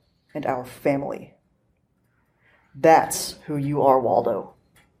father and our family. That's who you are, Waldo.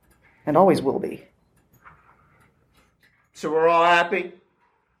 And always will be. So we're all happy?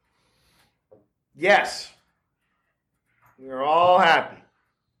 Yes. We're all happy.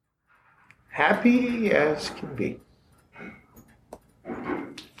 happy as can be.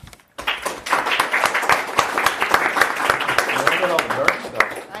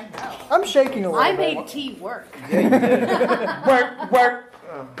 I'm shaking a little I bit. made tea work. Yeah, you did. Work.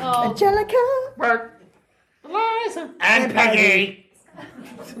 Oh, Angelica! Work. Liza. And Peggy.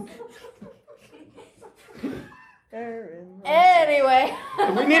 Anyway.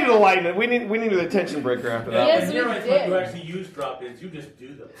 We needed a light. We needed an attention breaker after that. Yes, And we here I did. thought you actually use drop-ins. You just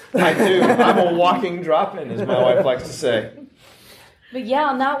do them. I do. I'm a walking drop-in, as my wife likes to say. But yeah,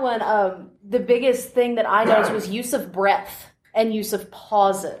 on that one, the biggest thing that I noticed was use of breath and use of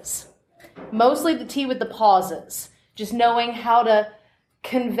pauses. Mostly the tea with the pauses. Just knowing how to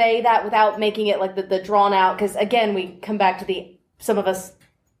convey that without making it like the drawn out. Because again, we come back to some of us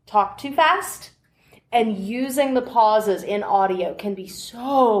talk too fast. And using the pauses in audio can be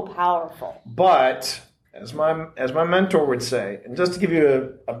so powerful. But as my mentor would say, and just to give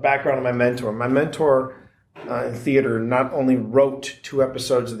you a background on my mentor in theater not only wrote 2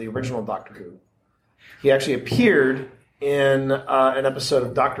 episodes of the original Doctor Who, he actually appeared in an episode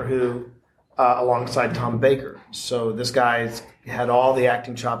of Doctor Who alongside Tom Baker. So this guy's had all the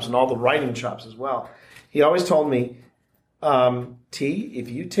acting chops and all the writing chops as well. He always told me, T, if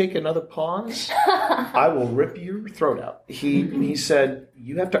you take another pause, I will rip your throat out. He said,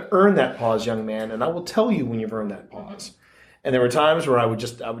 you have to earn that pause, young man, and I will tell you when you've earned that pause. And there were times where I would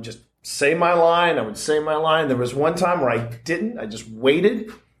just say my line. I would say my line. There was one time where I didn't. I just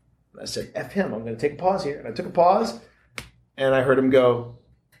waited. I said, F him. I'm going to take a pause here. And I took a pause, and I heard him go,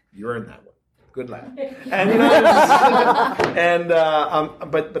 you earned that one. Good lad. And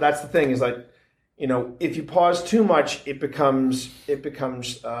but that's the thing is like, if you pause too much, it becomes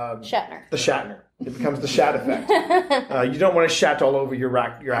Shatner. The Shatner. It becomes the Shat effect. You don't want to shat all over your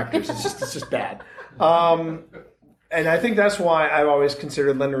actors. It's just bad. And I think that's why I've always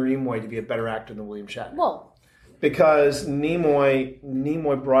considered Leonard Nimoy to be a better actor than William Shatner. Well, because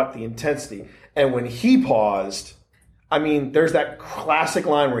Nimoy brought the intensity, and when he paused, I mean, there's that classic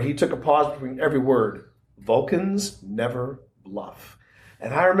line where he took a pause between every word. Vulcans never bluff.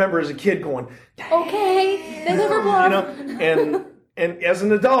 And I remember as a kid going, okay, they never bluff. And as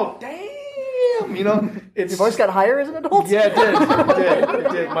an adult, damn, it's... Your voice got higher as an adult? Yeah,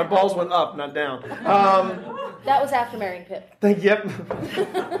 it did. My balls went up, not down. That was after marrying Pip. Yep.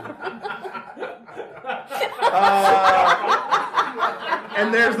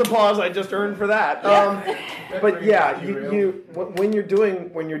 And there's the pause I just earned for that. But yeah, when you're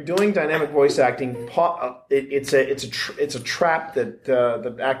doing dynamic voice acting, it's a trap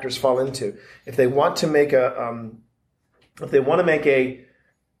that actors fall into. If they want to make an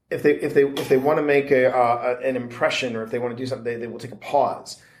impression, or if they want to do something, they will take a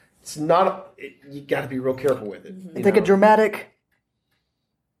pause. It's not. You got to be real careful with it. Mm-hmm. Take a dramatic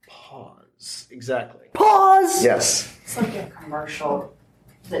pause. Exactly. Pause. Yes. It's like a commercial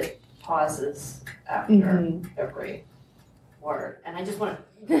that pauses after every word, and I just want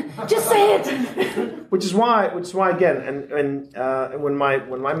to just say it. Which is why again, and when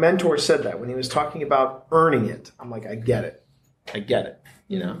my mentor said that, when he was talking about earning it, I'm like, I get it. And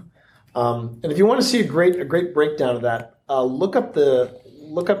if you want to see a great breakdown of that, look up.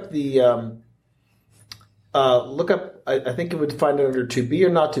 I think you would find it under "To Be or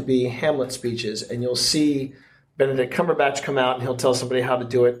Not to Be" Hamlet speeches, and you'll see Benedict Cumberbatch come out and he'll tell somebody how to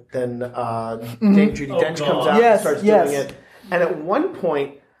do it. Then Dame Judi Dench comes out and starts doing it. And at one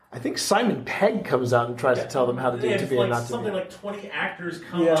point, I think Simon Pegg comes out and tries to tell them how to do "To Be or Not to Be." Something like 20 actors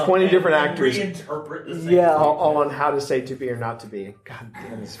come up 20 different and actors reinterpret the same all on how to say "To Be or Not to Be." God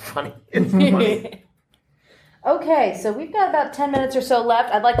damn, it's funny. It's funny. Okay, so we've got about 10 minutes or so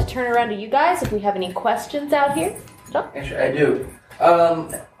left. I'd like to turn around to you guys if we have any questions out here. Actually, I do.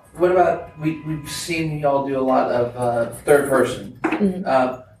 What about, we've seen y'all do a lot of third person. Mm-hmm.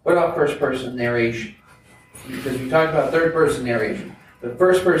 What about first person narration? Because we talked about third person narration, but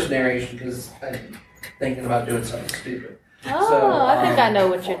first person narration, because I'm thinking about doing something stupid. I think I know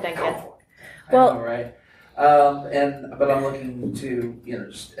what you're thinking. Well, right? But I'm looking to,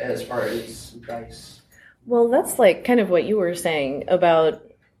 just as far as advice. Well, that's like kind of what you were saying about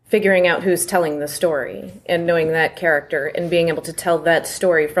figuring out who's telling the story and knowing that character and being able to tell that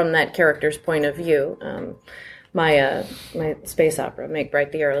story from that character's point of view. My space opera, Make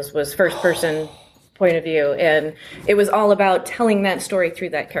Bright the Arrows, was first person point of view, and it was all about telling that story through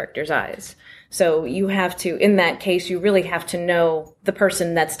that character's eyes. So you have to, in that case, you really have to know the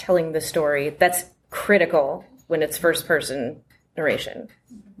person that's telling the story. That's critical when it's first person narration.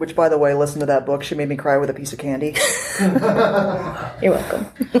 Which, by the way, listen to that book. She made me cry with a piece of candy. You're welcome.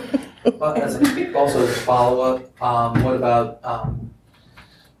 Also, as a follow-up, what about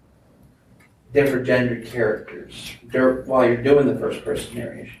different gendered characters while you're doing the first person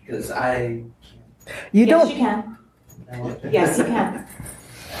narration? Because You don't. Yes, you can. Yes, you can.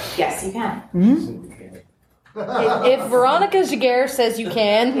 Yes, you can. If Veronica Jaguar says you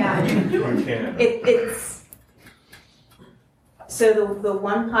can, Yeah. You can. It's so the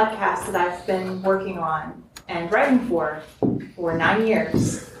one podcast that I've been working on and writing for 9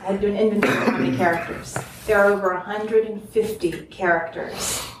 years. I had to do an inventory of how many characters. There are over 150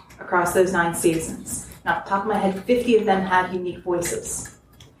 characters across those 9 seasons. Now, off the top of my head, 50 of them have unique voices.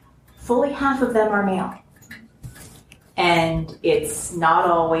 Fully half of them are male. And it's not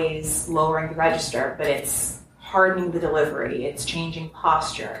always lowering the register, but it's hardening the delivery. It's changing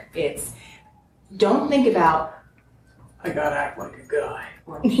posture. Don't think about, I gotta act like a guy.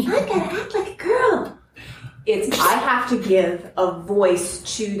 Or, I gotta act like a girl. I have to give a voice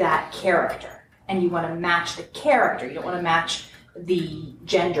to that character. And you want to match the character. You don't want to match the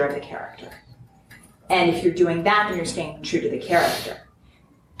gender of the character. And if you're doing that, then you're staying true to the character.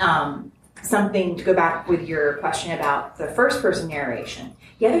 Something to go back with your question about the first person narration.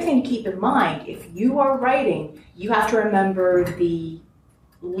 The other thing to keep in mind, if you are writing, you have to remember the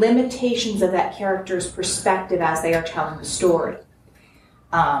limitations of that character's perspective as they are telling the story.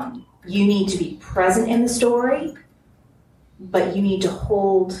 You need to be present in the story, but you need to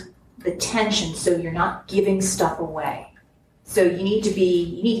hold the tension so you're not giving stuff away. So you need to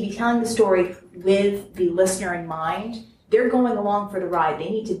be telling the story with the listener in mind. They're going along for the ride. They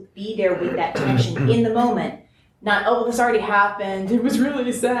need to be there with that tension in the moment. Not, oh, this already happened. It was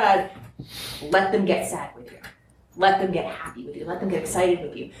really sad. Let them get sad with you. Let them get happy with you. Let them get excited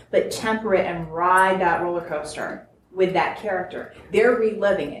with you. But temper it and ride that roller coaster with that character. They're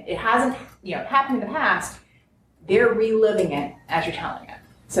reliving it. It hasn't, happened in the past. They're reliving it as you're telling it.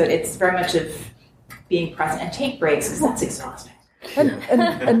 So it's very much of being present and take breaks because that's exhausting.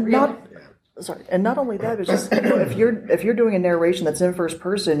 And not only that, it's just if you're doing a narration that's in first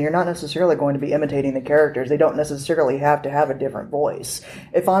person, you're not necessarily going to be imitating the characters. They don't necessarily have to have a different voice.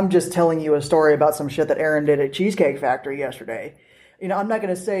 If I'm just telling you a story about some shit that Aaron did at Cheesecake Factory yesterday, I'm not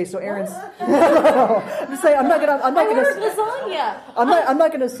going to say so. Aaron's. I'm just saying I'm not going to. lasagna. I'm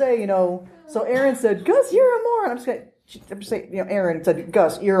not going to say So Aaron said, "Gus, you're a moron." I'm just saying Aaron said,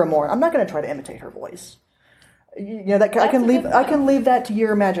 "Gus, you're a moron." I'm not going to try to imitate her voice. I can leave that to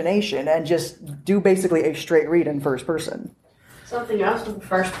your imagination and just do basically a straight read in first person. Something else in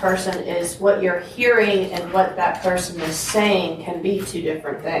first person is what you're hearing and what that person is saying can be two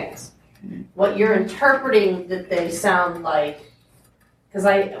different things. What you're interpreting that they sound like, because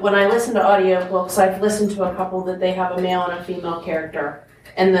when I listen to audiobooks, I've listened to a couple that they have a male and a female character,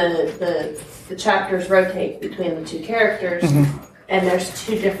 and the chapters rotate between the two characters, and there's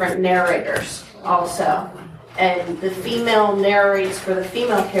two different narrators also. And the female narrates for the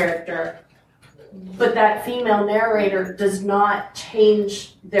female character, but that female narrator does not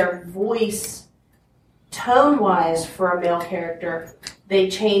change their voice tone-wise for a male character. They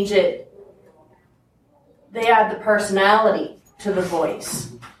change it, they add the personality to the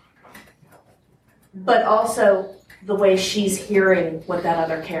voice. But also the way she's hearing what that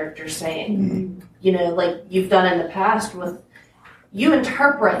other character's saying. Like you've done in the past with, you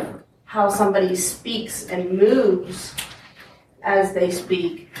interpret how somebody speaks and moves as they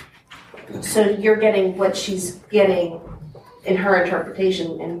speak. So you're getting what she's getting in her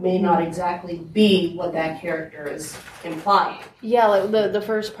interpretation and may not exactly be what that character is implying. Yeah, like the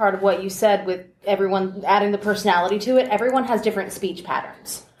first part of what you said with everyone adding the personality to it, everyone has different speech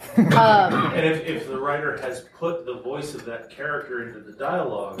patterns. And if the writer has put the voice of that character into the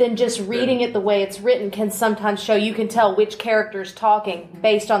dialogue, then just reading it the way it's written can sometimes show you can tell which character's talking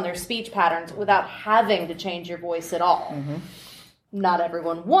based on their speech patterns without having to change your voice at all. Not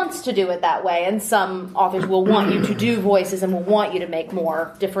everyone wants to do it that way, and some authors will want you to do voices and will want you to make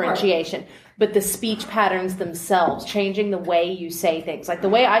more differentiation. But the speech patterns themselves, changing the way you say things. Like the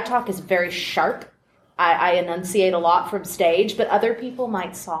way I talk is very sharp. I enunciate a lot from stage, but other people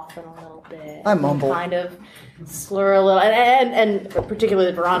might soften a little bit. I mumble. Kind of slur a little. And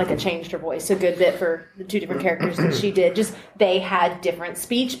particularly Veronica changed her voice a good bit for the two different characters that she did. Just they had different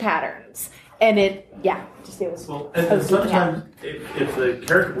speech patterns. And it was... Well, and sometimes if the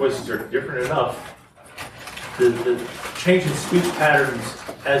character voices are different enough, the change in speech patterns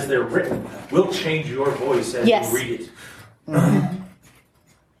as they're written will change your voice as you read it.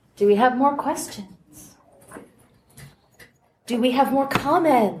 Do we have more questions? Do we have more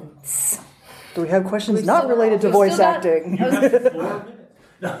comments? Do we have questions not related to voice acting?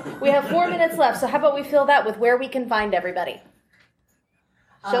 We have 4 minutes left, so how about we fill that with where we can find everybody?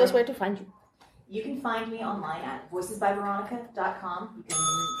 Show us where to find you. You can find me online at voicesbyveronica.com. You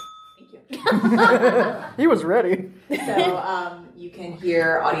can He was ready. So you can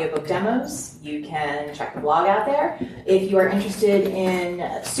hear audiobook demos. You can check the blog out there. If you are interested in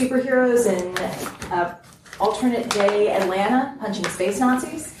superheroes and alternate day Atlanta punching space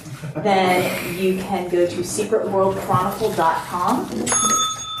Nazis, then you can go to secretworldchronicle.com.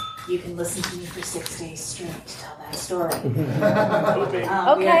 You can listen to me for 6 days straight to tell that story.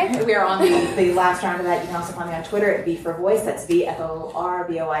 Okay. We are on the last round of that. You can also find me on Twitter at V4Voice. That's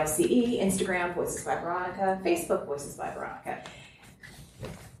VFORVOICE. Instagram, Voices by Veronica. Facebook, Voices by Veronica.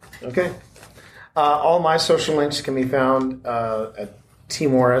 Okay. All my social links can be found at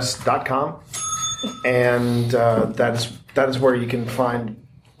tmorris.com. And that is where you can find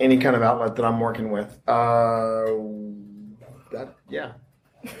any kind of outlet that I'm working with. Yeah.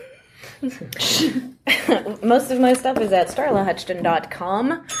 Most of my stuff is at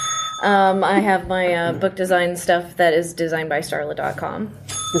starlahutchton.com. I have my book design stuff that is designed by starla.com.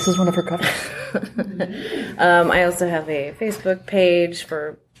 This is one of her covers. I also have a Facebook page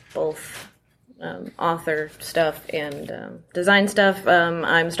for both author stuff and design stuff.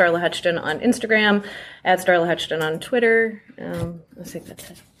 I'm Starla Hutchton on Instagram, at Starla Hutchton on Twitter. I think that's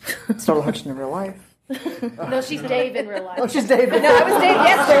it. Starla Hutchton in real life. No, she's Dave in real life. Oh, she's Dave. No, I was Dave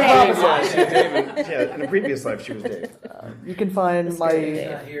yesterday. Yeah, she's David. Yeah, in a previous life, she was Dave. You can find He's my.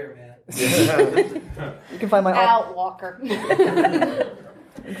 not here, man. You can find my. Out, Walker. You can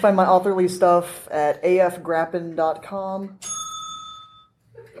find my authorly stuff at afgrappin.com.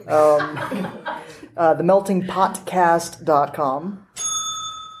 themeltingpotcast.com.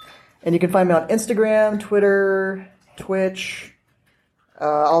 And you can find me on Instagram, Twitter, Twitch,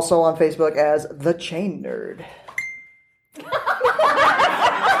 also on Facebook as The Chain Nerd.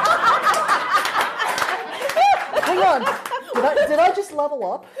 Hang on. Did I just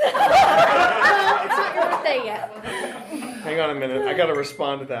level up? It's not your birthday yet. Hang on a minute. I got to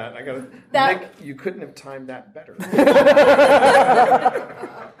respond to that. Nick, you couldn't have timed that better.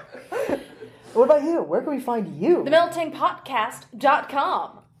 What about you? Where can we find you?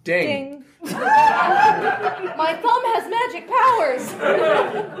 TheMeltingPodcast.com. Ding. My thumb has magic powers.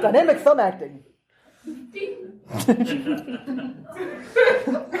 Dynamic thumb acting.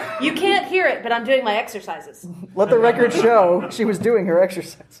 You can't hear it, but I'm doing my exercises. Let the record show she was doing her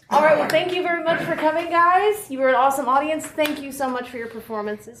exercise. All right, well, thank you very much for coming, guys. You were an awesome audience. Thank you so much for your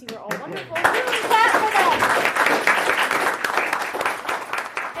performances. You were all wonderful. Really clap for them.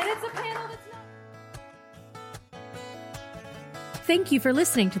 And it's a panel that's not... Thank you for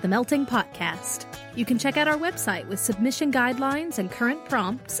listening to The Melting Podcast. You can check out our website with submission guidelines and current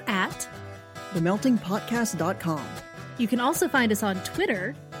prompts at themeltingpodcast.com. You can also find us on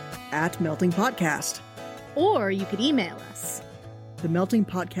Twitter at Melting Podcast. or you could email us.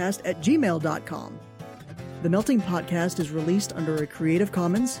 themeltingpodcast@gmail.com. The Melting Podcast is released under a Creative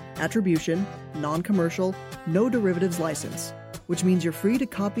Commons, Attribution, Non-Commercial, No Derivatives license, which means you're free to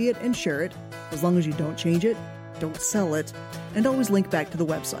copy it and share it as long as you don't change it, don't sell it, and always link back to the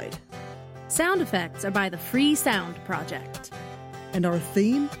website. Sound effects are by the Free Sound Project. And our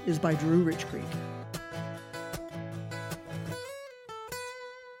theme is by Drew Rich Creek.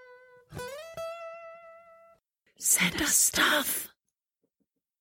 Send us stuff.